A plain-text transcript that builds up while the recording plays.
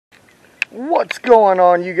What's going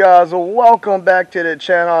on, you guys? Well, welcome back to the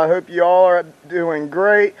channel. I hope you all are doing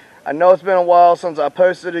great. I know it's been a while since I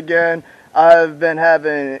posted again. I've been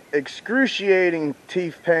having excruciating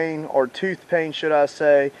teeth pain, or tooth pain should I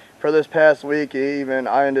say, for this past week.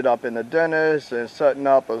 I ended up in the dentist and setting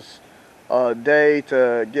up a day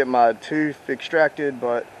to get my tooth extracted.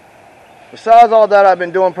 But besides all that, I've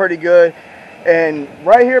been doing pretty good. And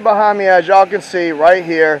right here behind me, as y'all can see right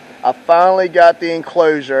here, I finally got the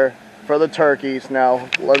enclosure for the turkeys. Now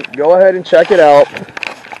let's go ahead and check it out.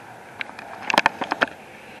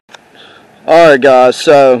 Alright guys,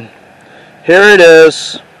 so here it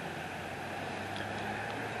is.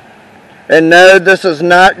 And no, this is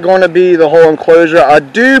not going to be the whole enclosure. I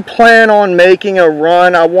do plan on making a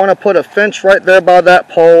run. I want to put a fence right there by that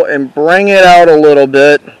pole and bring it out a little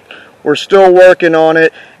bit. We're still working on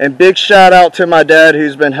it, and big shout out to my dad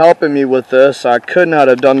who's been helping me with this. I could not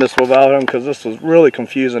have done this without him because this was really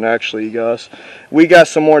confusing actually, you guys. We got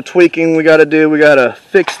some more tweaking we got to do. We got to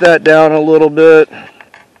fix that down a little bit.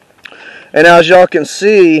 And as y'all can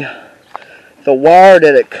see, the wire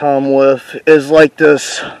that it come with is like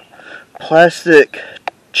this plastic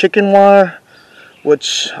chicken wire,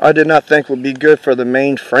 which I did not think would be good for the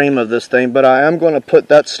main frame of this thing, but I am going to put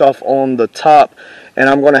that stuff on the top, and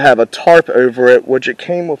I'm going to have a tarp over it, which it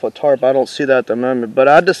came with a tarp. I don't see that at the moment, but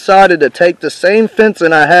I decided to take the same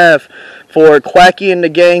fencing I have for Quacky and the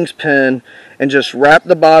Gang's pen and just wrap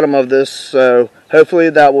the bottom of this, so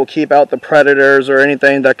hopefully that will keep out the predators or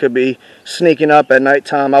anything that could be sneaking up at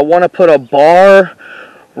nighttime. I want to put a bar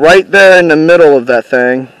right there in the middle of that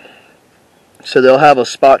thing so they'll have a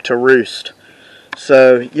spot to roost.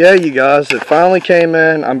 So yeah, you guys, it finally came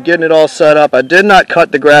in. I'm getting it all set up. I did not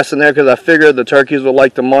cut the grass in there because I figured the turkeys would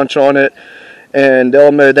like to munch on it and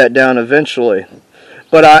they'll mow that down eventually.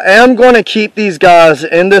 But I am going to keep these guys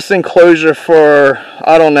in this enclosure for,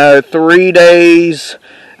 I don't know, 3 days,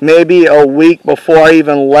 maybe a week before I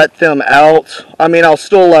even let them out. I mean, I'll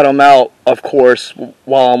still let them out, of course,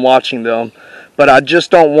 while I'm watching them. But I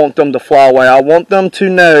just don't want them to fly away. I want them to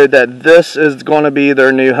know that this is going to be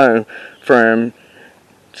their new home. From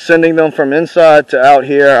sending them from inside to out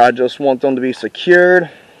here, I just want them to be secured.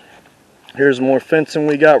 Here's more fencing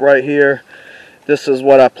we got right here. This is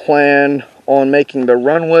what I plan on making the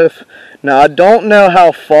run with. Now, I don't know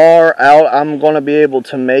how far out I'm going to be able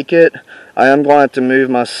to make it. I am going to have to move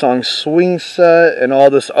my son's swing set and all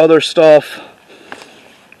this other stuff.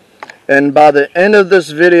 And by the end of this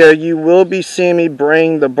video, you will be seeing me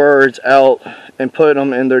bring the birds out and put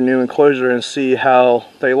them in their new enclosure and see how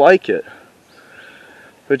they like it.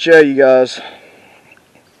 But yeah, you guys,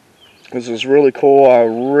 this is really cool. I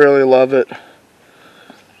really love it.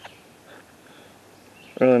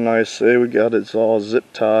 Really nice. See, we got it all zip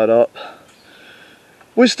tied up.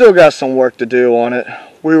 We still got some work to do on it.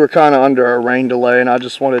 We were kind of under a rain delay, and I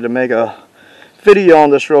just wanted to make a video on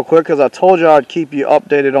this real quick because I told you I'd keep you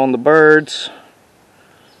updated on the birds.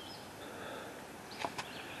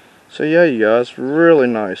 So yeah, you guys, really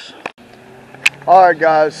nice. Alright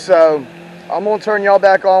guys, so I'm going to turn y'all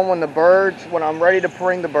back on when I'm ready to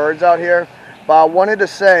bring the birds out here. But I wanted to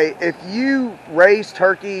say, if you raise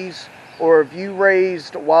turkeys or if you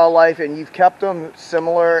raised wildlife and you've kept them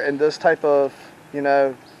similar in this type of, you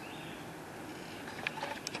know,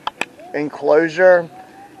 enclosure,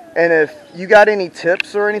 and if you got any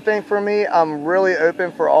tips or anything for me, I'm really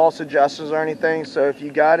open for all suggestions or anything. So if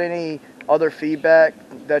you got any other feedback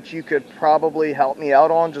that you could probably help me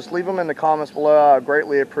out on, just leave them in the comments below. I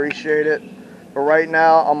greatly appreciate it. But right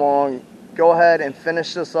now, I'm going to go ahead and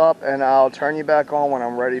finish this up, and I'll turn you back on when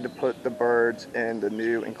I'm ready to put the birds in the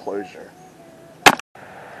new enclosure.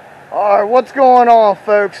 Alright, what's going on,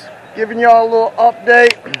 folks? Giving y'all a little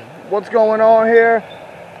update. What's going on here?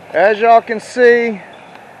 As y'all can see,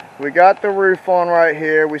 we got the roof on right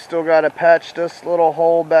here. We still got to patch this little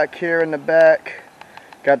hole back here in the back.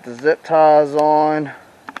 Got the zip ties on.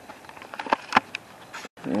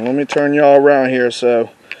 And let me turn y'all around here.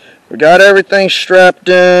 So we got everything strapped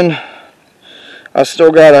in. I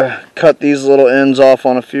still got to cut these little ends off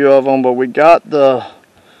on a few of them, but we got the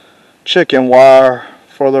chicken wire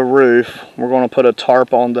for the roof. We're going to put a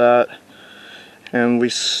tarp on that. And we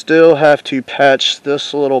still have to patch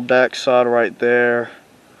this little backside right there.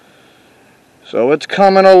 So it's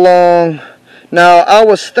coming along. Now, I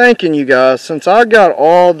was thinking, you guys, since I got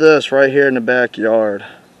all this right here in the backyard,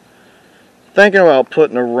 thinking about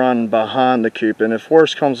putting a run behind the coop, and if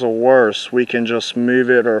worse comes to worse, we can just move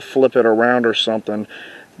it or flip it around or something.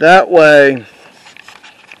 That way,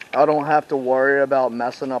 I don't have to worry about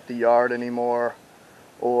messing up the yard anymore,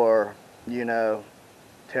 or, you know,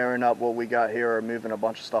 tearing up what we got here or moving a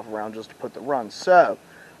bunch of stuff around just to put the run. So,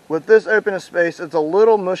 with this open space, it's a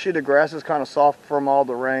little mushy. The grass is kind of soft from all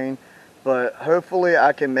the rain, but hopefully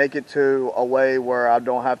I can make it to a way where I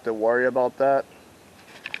don't have to worry about that.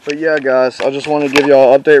 But yeah, guys, I just want to give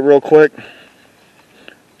y'all an update real quick.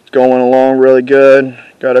 It's going along really good.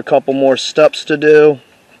 Got a couple more steps to do,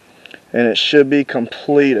 and it should be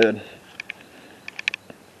completed.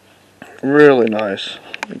 Really nice.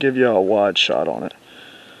 Let me give y'all a wide shot on it.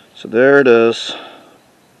 So there it is.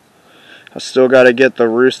 I still got to get the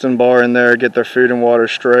roosting bar in there, get their food and water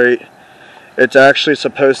straight. It's actually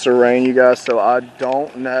supposed to rain, you guys, so I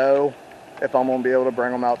don't know if I'm going to be able to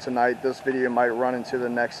bring them out tonight. This video might run into the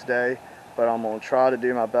next day, but I'm going to try to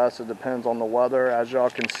do my best. It depends on the weather. As y'all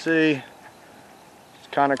can see, it's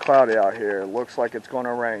kind of cloudy out here. It looks like it's going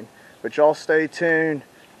to rain. But y'all stay tuned.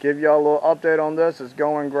 Give y'all a little update on this. It's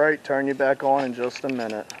going great. Turn you back on in just a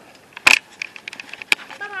minute.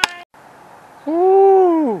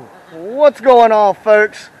 Woo! What's going on,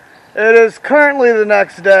 folks? It is currently the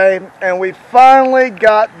next day, and we finally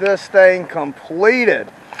got this thing completed.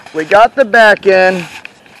 We got the back end,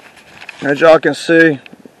 as y'all can see,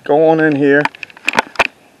 going in here.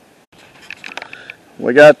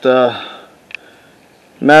 We got the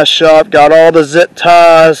mesh up, got all the zip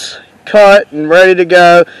ties cut and ready to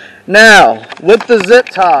go. Now, with the zip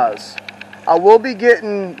ties, I will be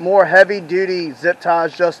getting more heavy duty zip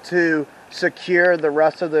ties just to secure the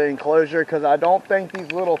rest of the enclosure, because I don't think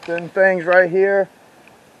these little thin things right here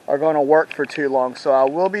are going to work for too long. So I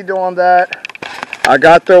will be doing that. I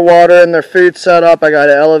got their water and their food set up. I got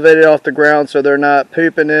it elevated off the ground so they're not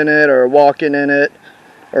pooping in it or walking in it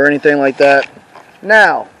or anything like that.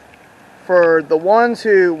 Now, for the ones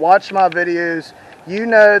who watch my videos, you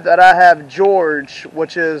know that I have George,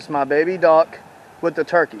 which is my baby duck, with the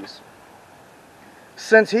turkeys.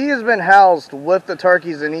 Since he has been housed with the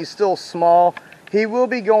turkeys and he's still small, he will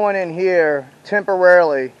be going in here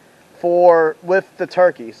temporarily with the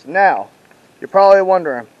turkeys. Now, you're probably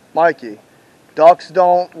wondering, Mikey, ducks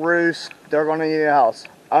don't roost, they're going to need a house.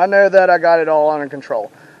 I know that. I got it all under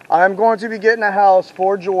control. I'm going to be getting a house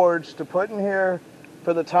for George to put in here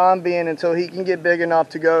for the time being until he can get big enough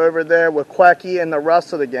to go over there with Quacky and the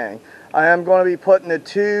rest of the gang. I am going to be putting the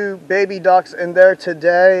 2 baby ducks in there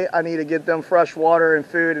today. I need to get them fresh water and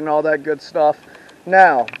food and all that good stuff.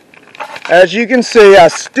 Now, as you can see, I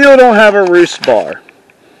still don't have a roost bar.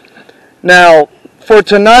 Now, for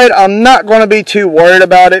tonight, I'm not going to be too worried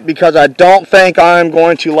about it because I don't think I'm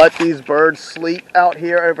going to let these birds sleep out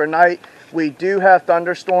here overnight. We do have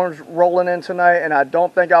thunderstorms rolling in tonight, and I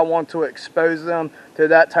don't think I want to expose them to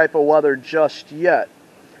that type of weather just yet.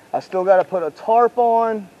 I still got to put a tarp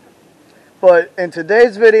on, but in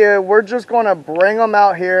today's video, we're just going to bring them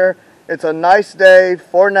out here. It's a nice day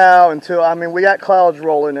for now until, I mean, we got clouds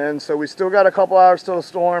rolling in, so we still got a couple hours till the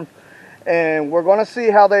storm, and we're going to see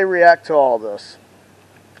how they react to all this.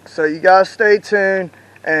 So you guys stay tuned,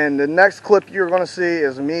 and the next clip you're going to see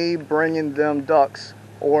is me bringing them ducks,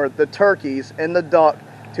 or the turkeys and the duck,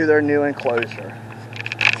 to their new enclosure.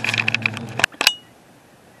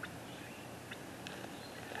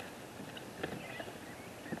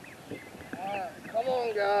 Alright, come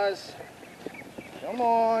on guys. Come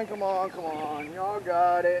on, come on, come on. Y'all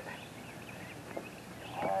got it.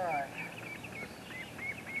 Alright.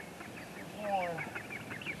 Come on.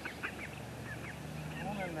 Come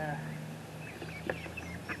on in there.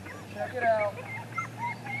 Check it out.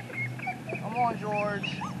 Come on,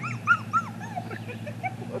 George.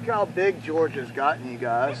 Look how big George has gotten, you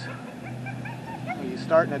guys. He's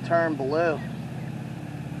starting to turn blue.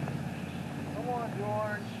 Come on,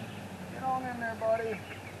 George. Get on in there, buddy.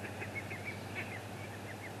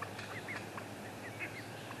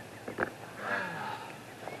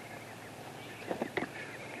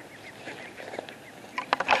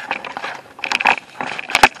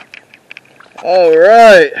 All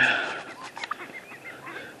right.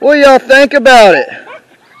 What do y'all think about it?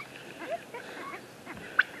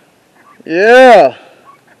 Yeah.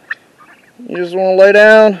 You just want to lay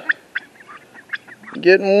down?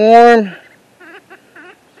 Getting warm?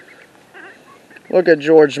 Look at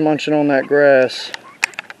George munching on that grass.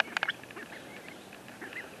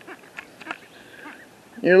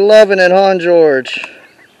 You're loving it, huh, George?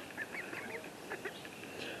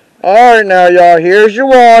 Alright now, y'all. Here's your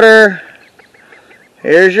water.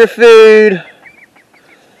 Here's your food.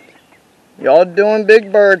 Y'all doing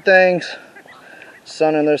big bird things.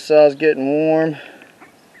 Sun in their cells getting warm.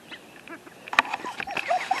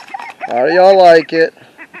 How do y'all like it?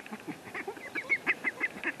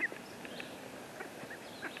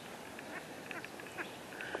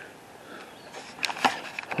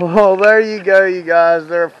 Well, there you go, you guys.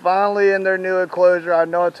 They're finally in their new enclosure. I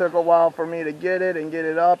know it took a while for me to get it and get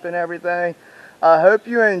it up and everything. I hope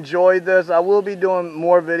you enjoyed this. I will be doing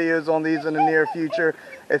more videos on these in the near future.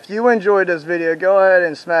 If you enjoyed this video, go ahead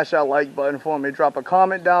and smash that like button for me. Drop a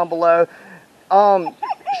comment down below.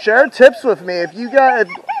 Share tips with me. If you got,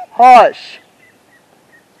 hush.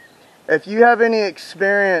 If you have any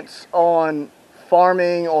experience on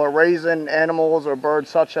farming or raising animals or birds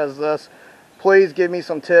such as this, please give me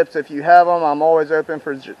some tips. If you have them, I'm always open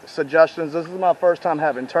for suggestions. This is my first time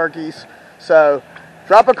having turkeys. So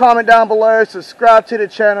drop a comment down below. Subscribe to the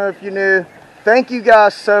channel if you're new. Thank you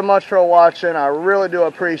guys so much for watching. I really do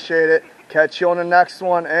appreciate it. Catch you on the next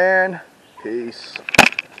one, and peace.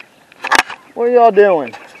 What are y'all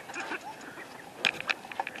doing?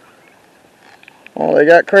 Oh, they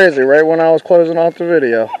got crazy right when I was closing off the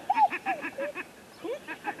video.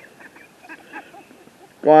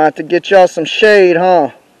 Gonna have to get y'all some shade,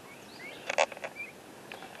 huh?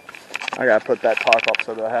 I gotta put that tarp up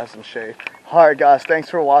so that I have some shade. Alright guys, thanks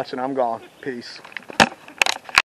for watching. I'm gone. Peace.